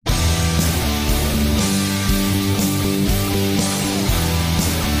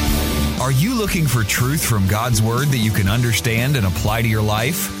Are you looking for truth from God's Word that you can understand and apply to your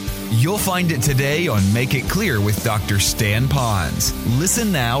life? You'll find it today on Make It Clear with Dr. Stan Ponz.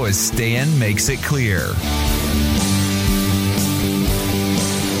 Listen now as Stan makes it clear.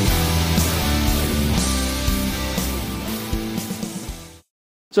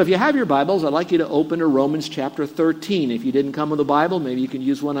 So if you have your Bibles, I'd like you to open to Romans chapter 13. If you didn't come with a Bible, maybe you can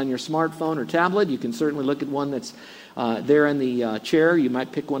use one on your smartphone or tablet. You can certainly look at one that's there in the chair. You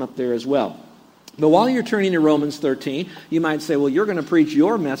might pick one up there as well. But while you're turning to Romans 13, you might say, well, you're going to preach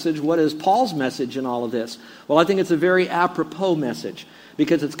your message. What is Paul's message in all of this? Well, I think it's a very apropos message,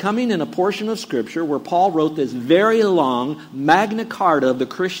 because it's coming in a portion of Scripture where Paul wrote this very long Magna Carta of the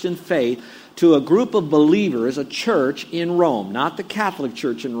Christian faith to a group of believers, a church in Rome. Not the Catholic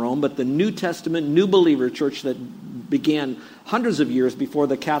Church in Rome, but the New Testament, New Believer church that began hundreds of years before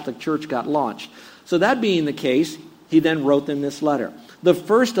the Catholic Church got launched. So that being the case, he then wrote them this letter. The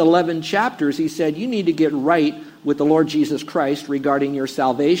first 11 chapters, he said, you need to get right with the Lord Jesus Christ regarding your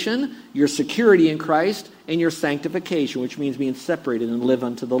salvation, your security in Christ, and your sanctification, which means being separated and live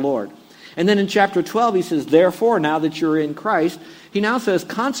unto the Lord. And then in chapter 12, he says, therefore, now that you're in Christ, he now says,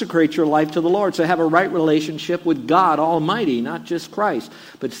 consecrate your life to the Lord. So have a right relationship with God Almighty, not just Christ,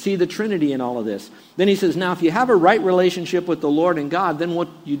 but see the Trinity in all of this. Then he says, now if you have a right relationship with the Lord and God, then what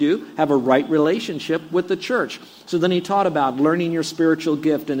you do? Have a right relationship with the church. So then he taught about learning your spiritual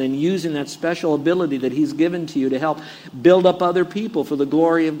gift and then using that special ability that he's given to you to help build up other people for the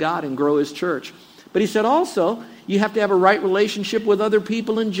glory of God and grow his church. But he said also, you have to have a right relationship with other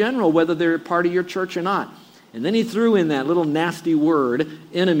people in general, whether they're part of your church or not. And then he threw in that little nasty word,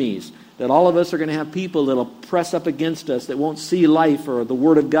 enemies, that all of us are going to have people that will press up against us, that won't see life or the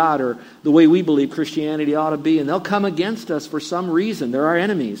Word of God or the way we believe Christianity ought to be, and they'll come against us for some reason. They're our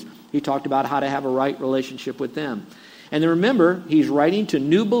enemies. He talked about how to have a right relationship with them. And then remember, he's writing to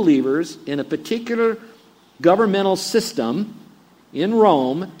new believers in a particular governmental system in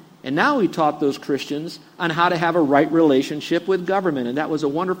Rome. And now he taught those Christians on how to have a right relationship with government. And that was a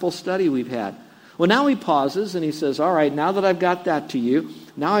wonderful study we've had. Well, now he pauses and he says, all right, now that I've got that to you,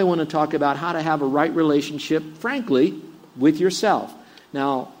 now I want to talk about how to have a right relationship, frankly, with yourself.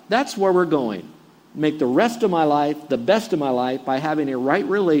 Now, that's where we're going. Make the rest of my life the best of my life by having a right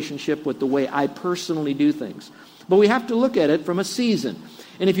relationship with the way I personally do things. But we have to look at it from a season.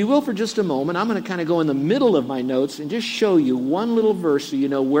 And if you will, for just a moment, I'm going to kind of go in the middle of my notes and just show you one little verse so you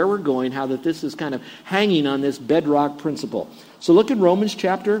know where we're going, how that this is kind of hanging on this bedrock principle. So look at Romans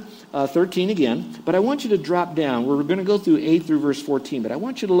chapter 13 again, but I want you to drop down. We're going to go through 8 through verse 14, but I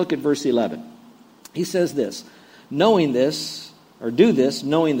want you to look at verse 11. He says this, knowing this, or do this,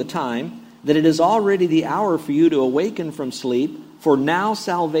 knowing the time, that it is already the hour for you to awaken from sleep, for now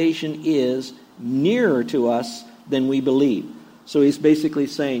salvation is nearer to us than we believe. So he's basically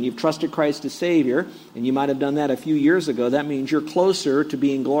saying, you've trusted Christ as Savior, and you might have done that a few years ago. That means you're closer to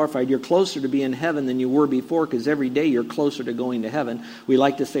being glorified. You're closer to being in heaven than you were before, because every day you're closer to going to heaven. We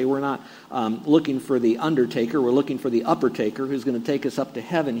like to say we're not looking for the undertaker. We're looking for the upper taker who's going to take us up to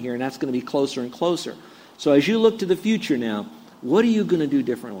heaven here, and that's going to be closer and closer. So as you look to the future now, what are you going to do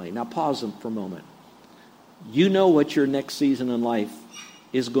differently? Now pause for a moment. You know what your next season in life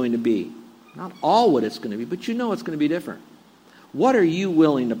is going to be. Not all what it's going to be, but you know it's going to be different. What are you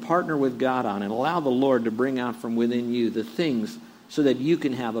willing to partner with God on and allow the Lord to bring out from within you the things so that you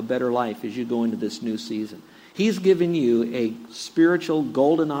can have a better life as you go into this new season? He's given you a spiritual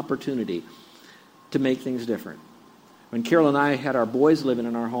golden opportunity to make things different. When Carol and I had our boys living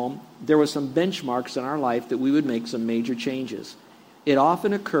in our home, there were some benchmarks in our life that we would make some major changes. It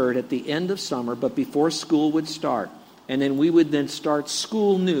often occurred at the end of summer, but before school would start. And then we would then start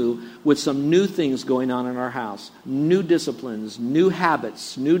school new with some new things going on in our house. New disciplines, new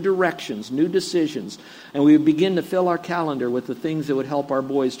habits, new directions, new decisions. And we would begin to fill our calendar with the things that would help our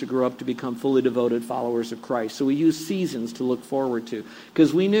boys to grow up to become fully devoted followers of Christ. So we used seasons to look forward to.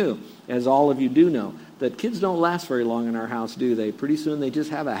 Because we knew, as all of you do know, that kids don't last very long in our house, do they? Pretty soon they just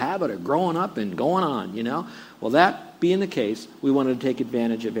have a habit of growing up and going on, you know? Well, that being the case, we wanted to take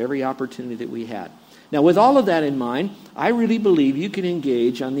advantage of every opportunity that we had. Now, with all of that in mind, I really believe you can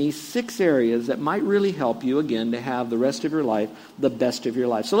engage on these 6 areas that might really help you, again, to have the rest of your life the best of your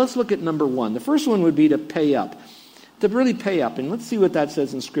life. So let's look at number 1. The first one would be to pay up. To really pay up. And let's see what that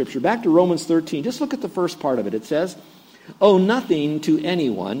says in Scripture. Back to Romans 13. Just look at the first part of it. It says, owe nothing to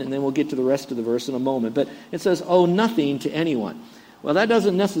anyone. And then we'll get to the rest of the verse in a moment. But it says, owe nothing to anyone. Well, that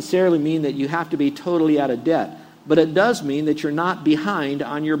doesn't necessarily mean that you have to be totally out of debt. But it does mean that you're not behind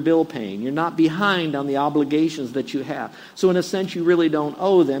on your bill paying. You're not behind on the obligations that you have. So in a sense, you really don't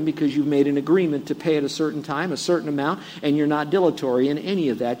owe them because you've made an agreement to pay at a certain time, a certain amount, and you're not dilatory in any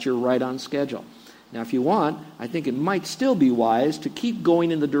of that. You're right on schedule. Now, if you want, I think it might still be wise to keep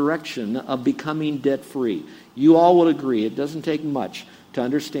going in the direction of becoming debt-free. You all will agree it doesn't take much to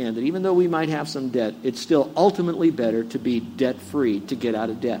understand that even though we might have some debt, it's still ultimately better to be debt-free, to get out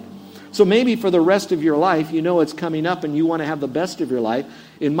of debt. So maybe for the rest of your life, you know it's coming up and you want to have the best of your life,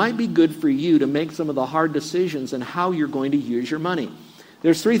 it might be good for you to make some of the hard decisions on how you're going to use your money.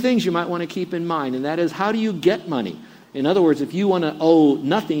 There's 3 things you might want to keep in mind, and that is, how do you get money? In other words, if you want to owe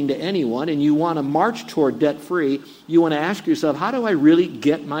nothing to anyone and you want to march toward debt-free, you want to ask yourself, how do I really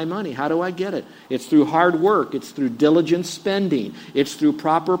get my money? How do I get it? It's through hard work. It's through diligent spending. It's through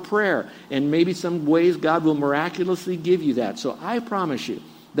proper prayer. And maybe some ways God will miraculously give you that. So I promise you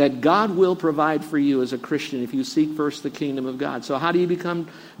that God will provide for you as a Christian if you seek first the kingdom of God. So how do you become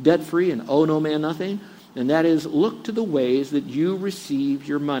debt-free and owe no man nothing? And that is, look to the ways that you receive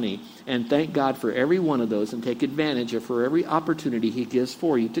your money and thank God for every one of those and take advantage of for every opportunity He gives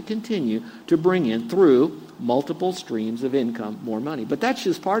for you to continue to bring in through multiple streams of income more money. But that's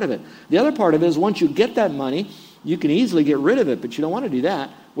just part of it. The other part of it is once you get that money, you can easily get rid of it, but you don't want to do that.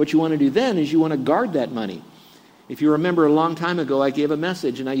 What you want to do then is you want to guard that money. If you remember a long time ago, I gave a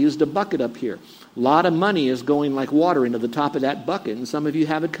message and I used a bucket up here. A lot of money is going like water into the top of that bucket, and some of you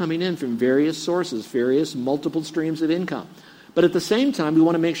have it coming in from various sources, various multiple streams of income. But at the same time, we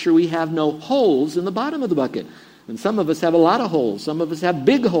want to make sure we have no holes in the bottom of the bucket. And some of us have a lot of holes. Some of us have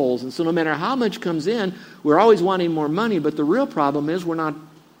big holes. And so no matter how much comes in, we're always wanting more money. But the real problem is we're not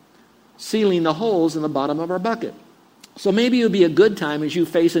sealing the holes in the bottom of our bucket. So maybe it would be a good time as you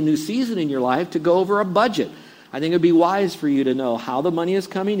face a new season in your life to go over a budget. I think it would be wise for you to know how the money is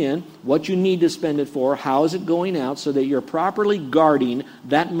coming in, what you need to spend it for, how is it going out, so that you're properly guarding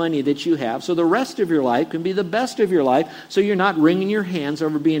that money that you have, so the rest of your life can be the best of your life, so you're not wringing your hands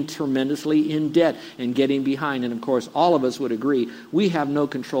over being tremendously in debt and getting behind. And of course, all of us would agree, we have no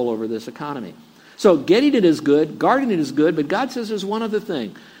control over this economy. So getting it is good, guarding it is good, but God says there's one other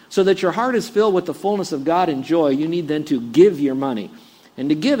thing. So that your heart is filled with the fullness of God and joy, you need then to give your money. And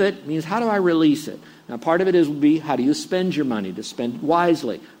to give it means, how do I release it? Now, part of it will be, how do you spend your money? To spend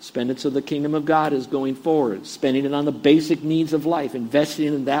wisely. Spend it so the kingdom of God is going forward. Spending it on the basic needs of life. Investing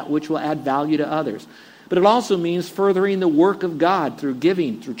in that which will add value to others. But it also means furthering the work of God through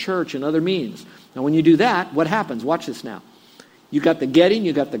giving, through church and other means. Now, when you do that, what happens? Watch this now. You got the getting,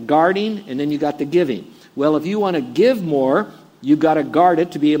 you got the guarding, and then you got the giving. Well, if you want to give more, you've got to guard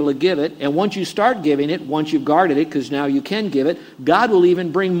it to be able to give it. And once you start giving it, once you've guarded it, because now you can give it, God will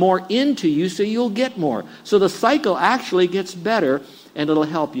even bring more into you so you'll get more. So the cycle actually gets better, and it'll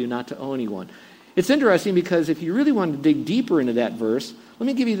help you not to owe anyone. It's interesting because if you really want to dig deeper into that verse, let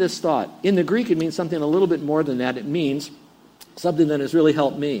me give you this thought. In the Greek, it means something a little bit more than that. It means something that has really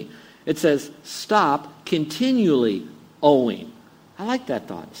helped me. It says, stop continually owing. I like that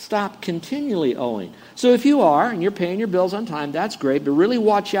thought. Stop continually owing. So if you are, and you're paying your bills on time, that's great, but really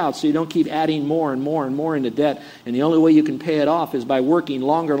watch out so you don't keep adding more and more and more into debt. And the only way you can pay it off is by working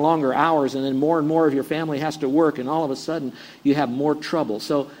longer and longer hours, and then more and more of your family has to work, and all of a sudden you have more trouble.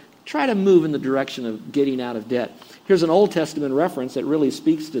 So try to move in the direction of getting out of debt. Here's an Old Testament reference that really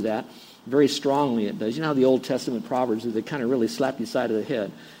speaks to that. Very strongly it does. You know how the Old Testament Proverbs, they kind of really slap you side of the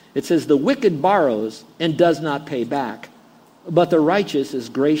head. It says, the wicked borrows and does not pay back, but the righteous is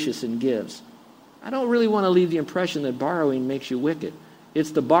gracious and gives. I don't really want to leave the impression that borrowing makes you wicked. It's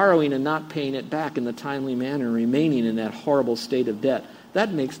the borrowing and not paying it back in the timely manner and remaining in that horrible state of debt.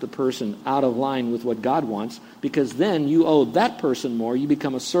 That makes the person out of line with what God wants, because then you owe that person more. You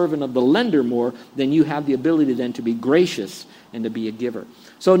become a servant of the lender more. Then you have the ability then to be gracious and to be a giver.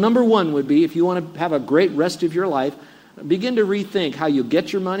 So number one would be, if you want to have a great rest of your life, begin to rethink how you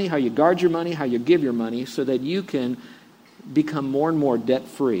get your money, how you guard your money, how you give your money, so that you can become more and more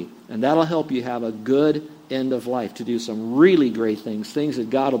debt-free. And that'll help you have a good end of life to do some really great things that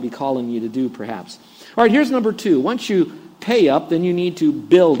God will be calling you to do perhaps. All right, here's number 2. Once you pay up, then you need to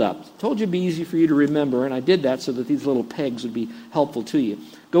build up. I told you it'd be easy for you to remember, and I did that so that these little pegs would be helpful to you.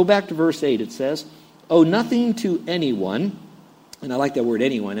 Go back to verse 8. It says, owe nothing to anyone. And I like that word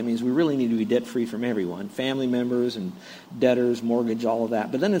anyone. It means we really need to be debt-free from everyone. Family members and debtors, mortgage, all of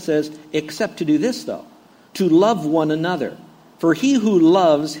that. But then it says, except to do this though, to love one another. For he who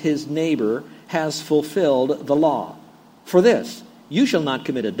loves his neighbor has fulfilled the law. For this, you shall not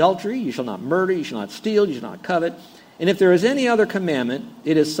commit adultery, you shall not murder, you shall not steal, you shall not covet. And if there is any other commandment,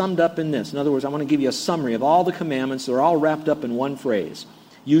 it is summed up in this. In other words, I want to give you a summary of all the commandments. They're all wrapped up in one phrase.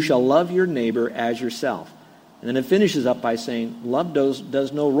 You shall love your neighbor as yourself. And then it finishes up by saying, love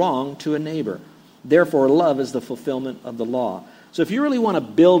does no wrong to a neighbor. Therefore, love is the fulfillment of the law. So if you really want to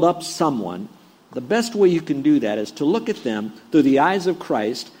build up someone, the best way you can do that is to look at them through the eyes of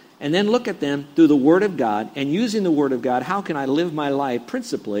Christ, and then look at them through the Word of God, and using the Word of God, how can I live my life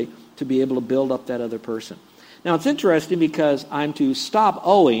principally to be able to build up that other person? Now, it's interesting because I'm to stop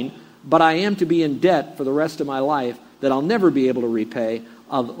owing, but I am to be in debt for the rest of my life that I'll never be able to repay,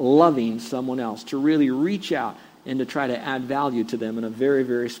 of loving someone else, to really reach out and to try to add value to them in a very,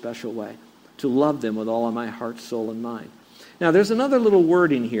 very special way, to love them with all of my heart, soul, and mind. Now, there's another little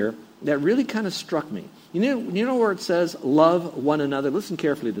word in here that really kind of struck me. You know where it says, love one another? Listen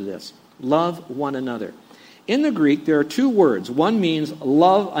carefully to this. Love one another. In the Greek, there are two words. One means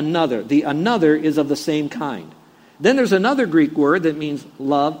love another. The another is of the same kind. Then there's another Greek word that means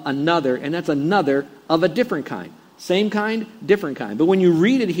love another, and that's another of a different kind. Same kind, different kind. But when you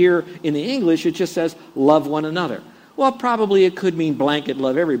read it here in the English, it just says, love one another. Well, probably it could mean blanket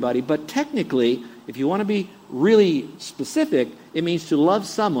love everybody, but technically, if you want to be really specific, it means to love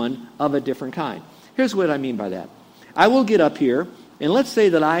someone of a different kind. Here's what I mean by that. I will get up here, and let's say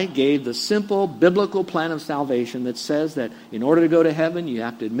that I gave the simple biblical plan of salvation that says that in order to go to heaven, you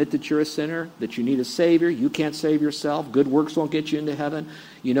have to admit that you're a sinner, that you need a Savior, you can't save yourself, good works won't get you into heaven.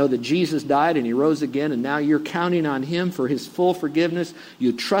 You know that Jesus died and He rose again, and now you're counting on Him for His full forgiveness.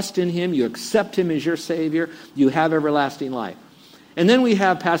 You trust in Him, you accept Him as your Savior, you have everlasting life. And then we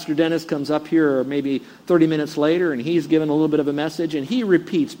have Pastor Dennis comes up here maybe 30 minutes later, and he's given a little bit of a message, and he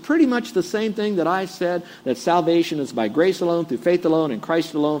repeats pretty much the same thing that I said, that salvation is by grace alone, through faith alone, in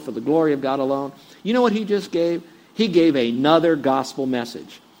Christ alone, for the glory of God alone. You know what he just gave? He gave another gospel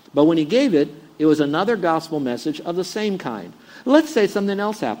message. But when he gave it, it was another gospel message of the same kind. Let's say something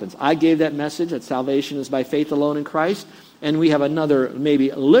else happens. I gave that message that salvation is by faith alone in Christ, and we have another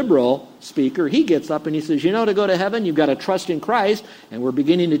maybe liberal speaker. He gets up and he says, to go to heaven, you've got to trust in Christ. And we're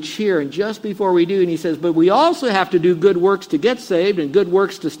beginning to cheer. And just before we do, and he says, but we also have to do good works to get saved and good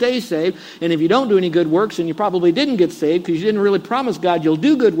works to stay saved. And if you don't do any good works, and you probably didn't get saved because you didn't really promise God you'll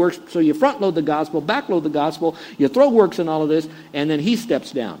do good works, so you front load the gospel, back load the gospel, you throw works in all of this, and then he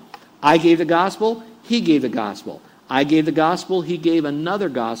steps down. I gave the gospel, he gave the gospel. I gave the gospel, he gave another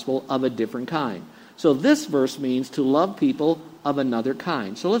gospel of a different kind. So this verse means to love people of another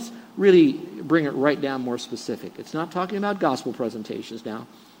kind. So let's really bring it right down more specific. It's not talking about gospel presentations now.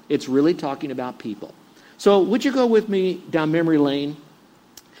 It's really talking about people. So would you go with me down memory lane?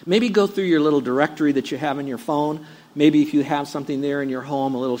 Maybe go through your little directory that you have in your phone. Maybe if you have something there in your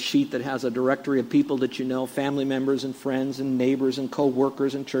home, a little sheet that has a directory of people that you know, family members and friends and neighbors and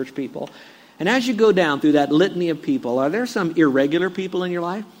co-workers and church people. And as you go down through that litany of people, are there some irregular people in your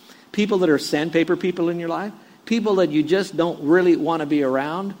life? People that are sandpaper people in your life? People that you just don't really want to be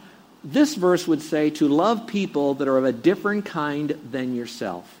around? This verse would say to love people that are of a different kind than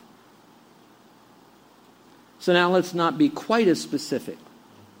yourself. So now let's not be quite as specific.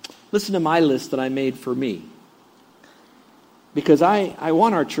 Listen to my list that I made for me. Because I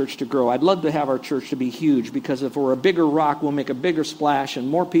want our church to grow. I'd love to have our church to be huge, because if we're a bigger rock, we'll make a bigger splash and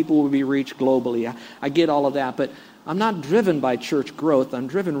more people will be reached globally. I get all of that, but I'm not driven by church growth. I'm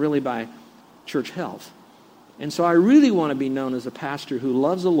driven really by church health. And so I really want to be known as a pastor who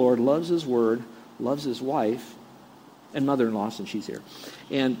loves the Lord, loves His Word, loves his wife, and mother-in-law since she's here,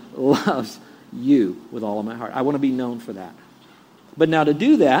 and loves you with all of my heart. I want to be known for that. But now to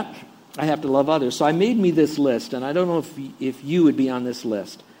do that, I have to love others. So I made me this list, and I don't know if you would be on this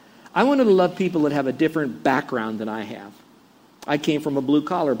list. I wanted to love people that have a different background than I have. I came from a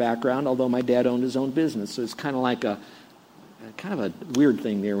blue-collar background, although my dad owned his own business. So it's kind of like a weird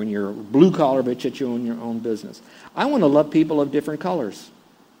thing there when you're blue-collar, but yet you own your own business. I want to love people of different colors.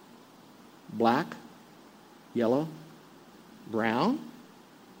 Black, yellow, brown,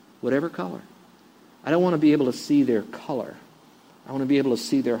 whatever color. I don't want to be able to see their color. I want to be able to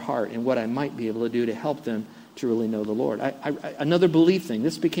see their heart and what I might be able to do to help them to really know the Lord. Another belief thing.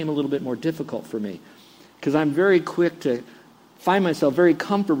 This became a little bit more difficult for me because I'm very quick to find myself very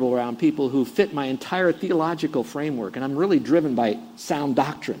comfortable around people who fit my entire theological framework, and I'm really driven by sound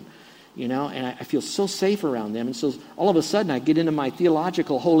doctrine, and I feel so safe around them, and so all of a sudden I get into my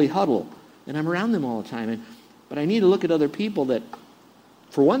theological holy huddle, and I'm around them all the time, but I need to look at other people that,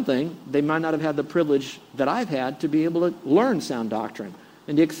 for one thing, they might not have had the privilege that I've had to be able to learn sound doctrine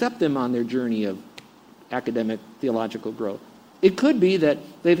and to accept them on their journey of academic theological growth. It could be that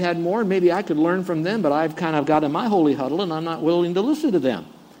they've had more, and maybe I could learn from them, but I've kind of got in my holy huddle, and I'm not willing to listen to them.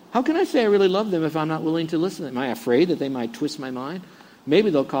 How can I say I really love them if I'm not willing to listen? Am I afraid that they might twist my mind? Maybe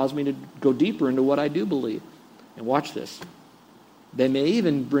they'll cause me to go deeper into what I do believe. And watch this. They may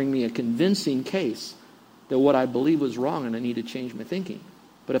even bring me a convincing case that what I believed was wrong and I need to change my thinking.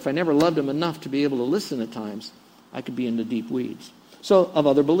 But if I never loved them enough to be able to listen at times, I could be in the deep weeds. So, of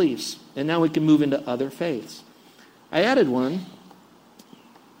other beliefs. And now we can move into other faiths. I added one.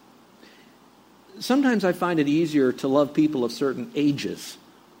 Sometimes I find it easier to love people of certain ages.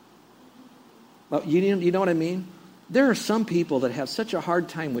 Well, you know what I mean? There are some people that have such a hard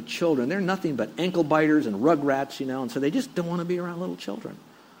time with children. They're nothing but ankle biters and rugrats, and so they just don't want to be around little children.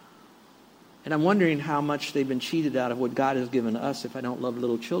 And I'm wondering how much they've been cheated out of what God has given us if I don't love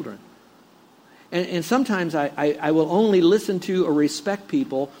little children. And sometimes I will only listen to or respect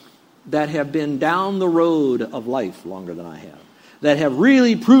people that have been down the road of life longer than I have, that have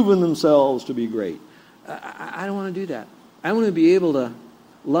really proven themselves to be great. I don't want to do that. I want to be able to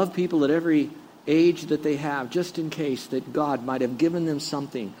love people at every age that they have, just in case that God might have given them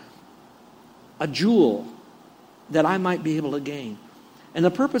something, a jewel that I might be able to gain. And the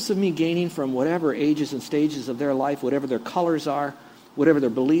purpose of me gaining from whatever ages and stages of their life, whatever their colors are, whatever their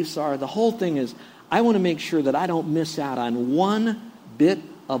beliefs are, the whole thing is I want to make sure that I don't miss out on one bit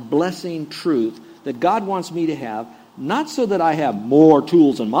of blessing truth that God wants me to have, not so that I have more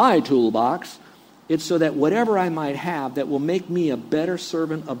tools in my toolbox. It's so that whatever I might have that will make me a better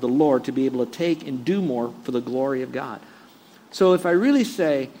servant of the Lord to be able to take and do more for the glory of God. So if I really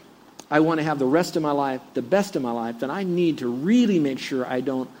say I want to have the rest of my life, the best of my life, then I need to really make sure I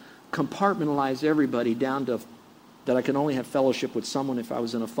don't compartmentalize everybody down to that I can only have fellowship with someone if I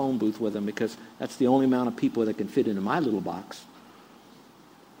was in a phone booth with them, because that's the only amount of people that can fit into my little box.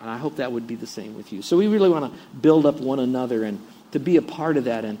 And I hope that would be the same with you. So we really want to build up one another and to be a part of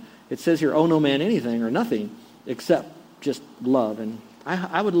that. And it says here, owe no man anything or nothing except just love. And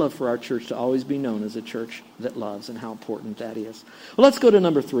I would love for our church to always be known as a church that loves, and how important that is. Well, let's go to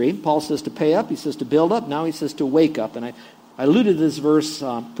number 3. Paul says to pay up. He says to build up. Now he says to wake up. And I alluded to this verse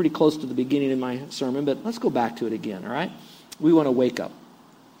pretty close to the beginning of my sermon, but let's go back to it again, all right? We want to wake up.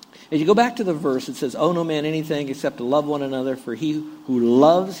 As you go back to the verse, it says, owe no man anything except to love one another, for he who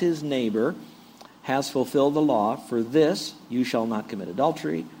loves his neighbor has fulfilled the law. For this you shall not commit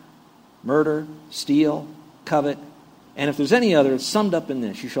adultery, murder, steal, covet. And if there's any other, it's summed up in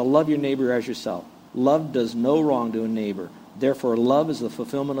this: you shall love your neighbor as yourself. Love does no wrong to a neighbor. Therefore, love is the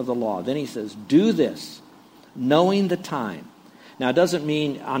fulfillment of the law. Then he says, do this, knowing the time. Now, it doesn't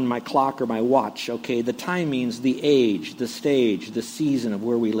mean on my clock or my watch, okay? The time means the age, the stage, the season of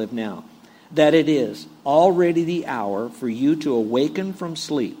where we live now. That it is already the hour for you to awaken from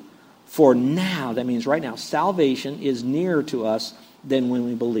sleep. For now, that means right now, salvation is nearer to us than when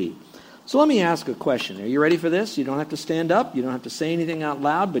we believe. So let me ask a question. Are you ready for this? You don't have to stand up. You don't have to say anything out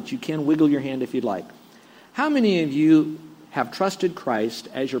loud, but you can wiggle your hand if you'd like. How many of you have trusted Christ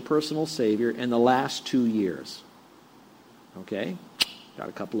as your personal Savior in the last 2 years? Okay, got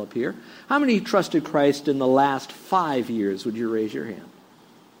a couple up here. How many trusted Christ in the last 5 years? Would you raise your hand?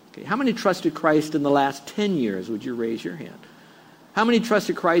 Okay, how many trusted Christ in the last 10 years? Would you raise your hand? How many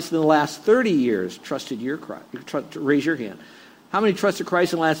trusted Christ in the last 30 years? Raise your hand. How many trusted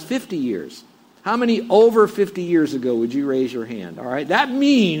Christ in the last 50 years? How many over 50 years ago would you raise your hand? All right, that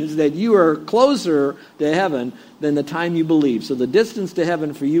means that you are closer to heaven than the time you believe. So the distance to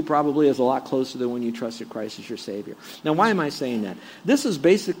heaven for you probably is a lot closer than when you trusted Christ as your Savior. Now, why am I saying that? This is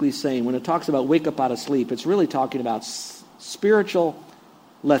basically saying, when it talks about wake up out of sleep, it's really talking about spiritual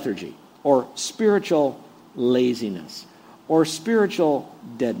lethargy, or spiritual laziness, or spiritual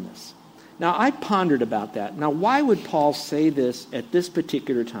deadness. Now, I pondered about that. Now, why would Paul say this at this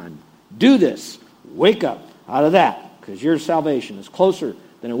particular time? Do this. Wake up out of that, because your salvation is closer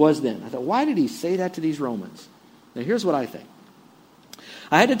than it was then. I thought, why did he say that to these Romans? Now, here's what I think.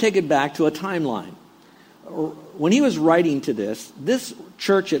 I had to take it back to a timeline. When he was writing to this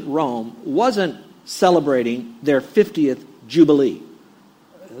church at Rome wasn't celebrating their 50th Jubilee.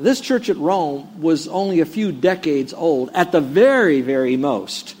 This church at Rome was only a few decades old at the very, very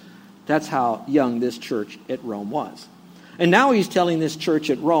most. That's how young this church at Rome was. And now he's telling this church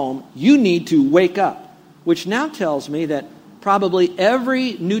at Rome, you need to wake up. Which now tells me that probably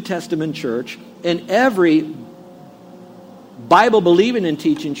every New Testament church and every Bible-believing and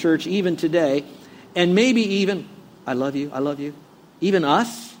teaching church even today, and maybe even, I love you, even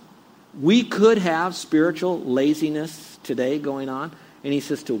us, we could have spiritual laziness today going on. And he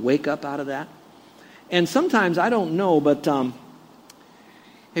says to wake up out of that. And sometimes, I don't know, but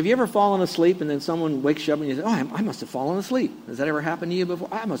have you ever fallen asleep and then someone wakes you up and you say, oh, I must have fallen asleep. Has that ever happened to you before?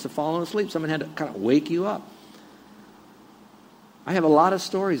 I must have fallen asleep. Someone had to kind of wake you up. I have a lot of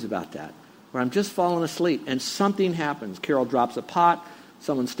stories about that, where I'm just falling asleep and something happens. Carol drops a pot,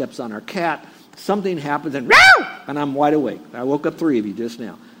 someone steps on our cat, something happens and I'm wide awake. I woke up 3 of you just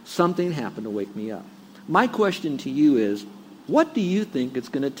now. Something happened to wake me up. My question to you is, what do you think it's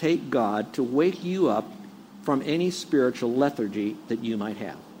going to take God to wake you up from any spiritual lethargy that you might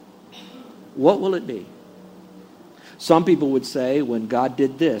have? What will it be? Some people would say, when God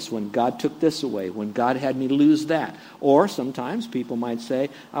did this, when God took this away, when God had me lose that. Or sometimes people might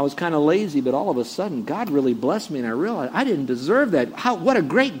say, I was kind of lazy, but all of a sudden God really blessed me and I realized I didn't deserve that. What a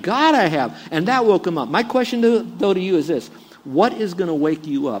great God I have. And that woke him up. My question, though, to you is this. What is going to wake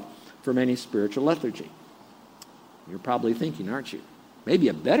you up from any spiritual lethargy? You're probably thinking, aren't you? Maybe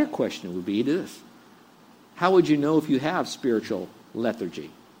a better question would be this. How would you know if you have spiritual lethargy?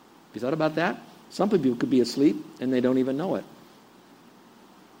 Have you thought about that? Some people could be asleep and they don't even know it.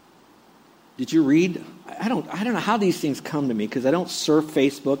 Did you read? I don't know how these things come to me because I don't surf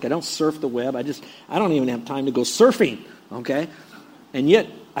Facebook. I don't surf the web. I don't even have time to go surfing, okay? And yet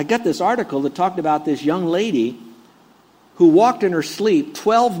I got this article that talked about this young lady who walked in her sleep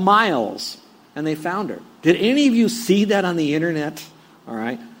 12 miles and they found her. Did any of you see that on the internet? All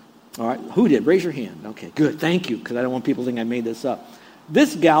right. Who did? Raise your hand. Okay, good. Thank you, because I don't want people to think I made this up.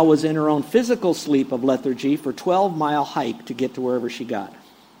 This gal was in her own physical sleep of lethargy for a 12-mile hike to get to wherever she got.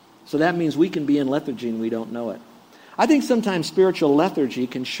 So that means we can be in lethargy and we don't know it. I think sometimes spiritual lethargy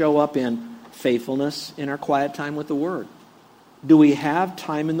can show up in faithfulness in our quiet time with the Word. Do we have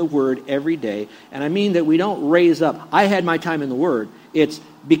time in the Word every day? And I mean that we don't raise up, I had my time in the Word. It's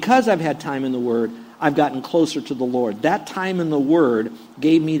because I've had time in the Word, I've gotten closer to the Lord. That time in the Word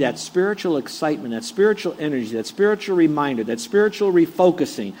gave me that spiritual excitement, that spiritual energy, that spiritual reminder, that spiritual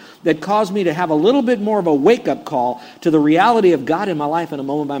refocusing that caused me to have a little bit more of a wake-up call to the reality of God in my life on a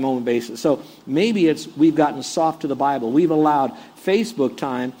moment-by-moment basis. So maybe it's we've gotten soft to the Bible. We've allowed Facebook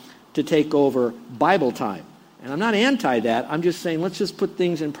time to take over Bible time. And I'm not anti that. I'm just saying let's just put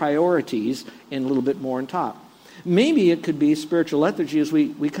things in priorities and a little bit more on top. Maybe it could be spiritual lethargy as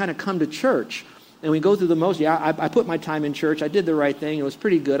we kind of come to church and we go through the motions. Yeah, I put my time in church. I did the right thing. It was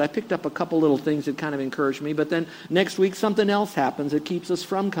pretty good. I picked up a couple little things that kind of encouraged me. But then next week something else happens that keeps us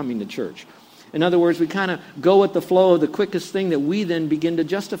from coming to church. In other words, we kind of go with the flow of the quickest thing that we then begin to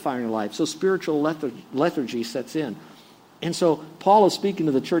justify in our life. So spiritual lethargy sets in. And so Paul is speaking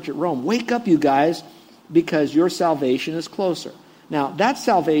to the church at Rome. Wake up, you guys, because your salvation is closer. Now, that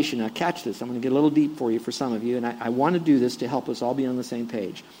salvation, now catch this. I'm going to get a little deep for you for some of you, and I want to do this to help us all be on the same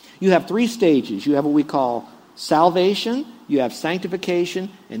page. You have three stages. You have what we call salvation, you have sanctification,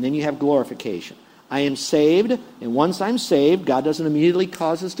 and then you have glorification. I am saved, and once I'm saved, God doesn't immediately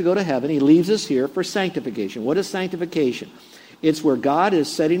cause us to go to heaven. He leaves us here for sanctification. What is sanctification? It's where God is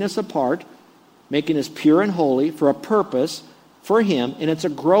setting us apart, making us pure and holy for a purpose for Him, and it's a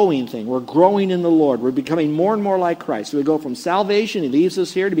growing thing. We're growing in the Lord. We're becoming more and more like Christ. So we go from salvation, He leaves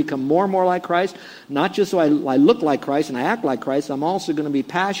us here to become more and more like Christ, not just so I look like Christ and I act like Christ. I'm also going to be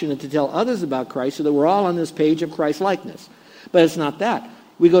passionate to tell others about Christ so that we're all on this page of Christ-likeness. But it's not that.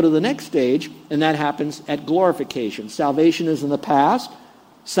 We go to the next stage, and that happens at glorification. Salvation is in the past.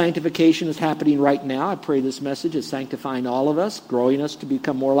 Sanctification is happening right now. I pray this message is sanctifying all of us, growing us to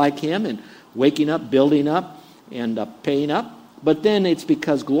become more like Him, and waking up, building up, and paying up. But then it's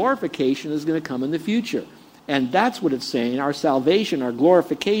because glorification is going to come in the future. And that's what it's saying. Our salvation, our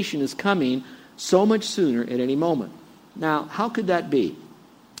glorification is coming so much sooner at any moment. Now, how could that be?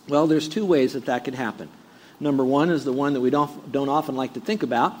 Well, there's two ways that could happen. Number one is the one that we don't often like to think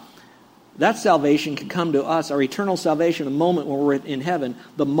about. That salvation can come to us, our eternal salvation, a moment when we're in heaven,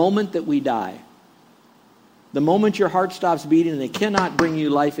 the moment that we die. The moment your heart stops beating and they cannot bring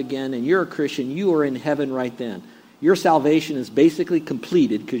you life again and you're a Christian, you are in heaven right then. Your salvation is basically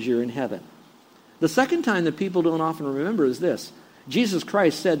completed because you're in heaven. The second time that people don't often remember is this. Jesus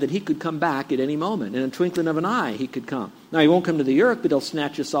Christ said that He could come back at any moment. In a twinkling of an eye, He could come. Now, He won't come to the earth, but He'll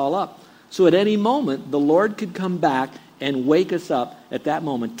snatch us all up. So at any moment, the Lord could come back and wake us up at that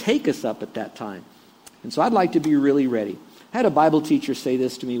moment, take us up at that time. And so I'd like to be really ready. I had a Bible teacher say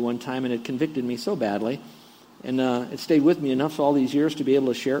this to me one time, and it convicted me so badly. And it stayed with me enough all these years to be able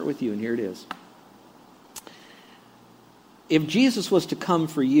to share it with you, and here it is. If Jesus was to come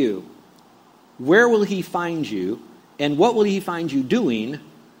for you, where will He find you, and what will He find you doing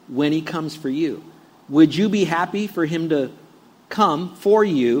when He comes for you? Would you be happy for Him to come for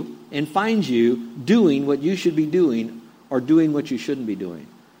you and find you doing what you should be doing or doing what you shouldn't be doing?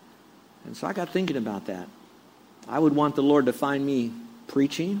 And so I got thinking about that. I would want the Lord to find me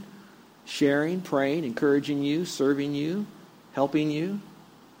preaching, sharing, praying, encouraging you, serving you, helping you,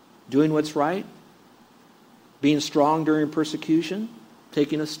 doing what's right, being strong during persecution,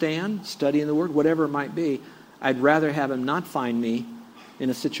 taking a stand, studying the Word, whatever it might be. I'd rather have Him not find me in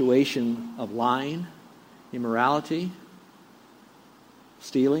a situation of lying, immorality,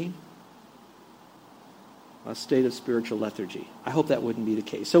 stealing, a state of spiritual lethargy. I hope that wouldn't be the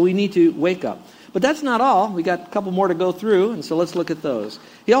case. So we need to wake up. But that's not all. We got a couple more to go through, and so let's look at those.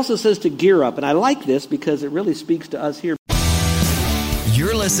 He also says to gear up, and I like this because it really speaks to us here.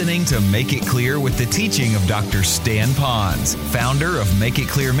 You're listening to Make It Clear with the teaching of Dr. Stan Ponz, founder of Make It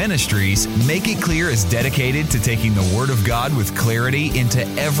Clear Ministries. Make It Clear is dedicated to taking the Word of God with clarity into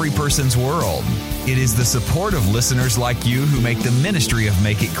every person's world. It is the support of listeners like you who make the ministry of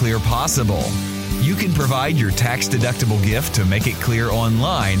Make It Clear possible. You can provide your tax-deductible gift to Make It Clear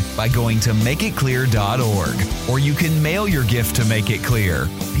online by going to makeitclear.org, or you can mail your gift to Make It Clear,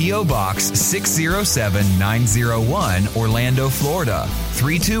 P.O. Box 607901, Orlando, Florida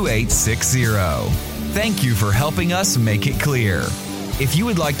 32860. Thank you for helping us make it clear. If you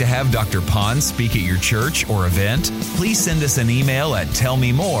would like to have Dr. Ponz speak at your church or event, please send us an email at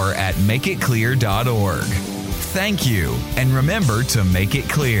tellmemore@makeitclear.org. Thank you, and remember to make it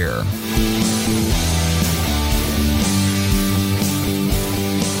clear.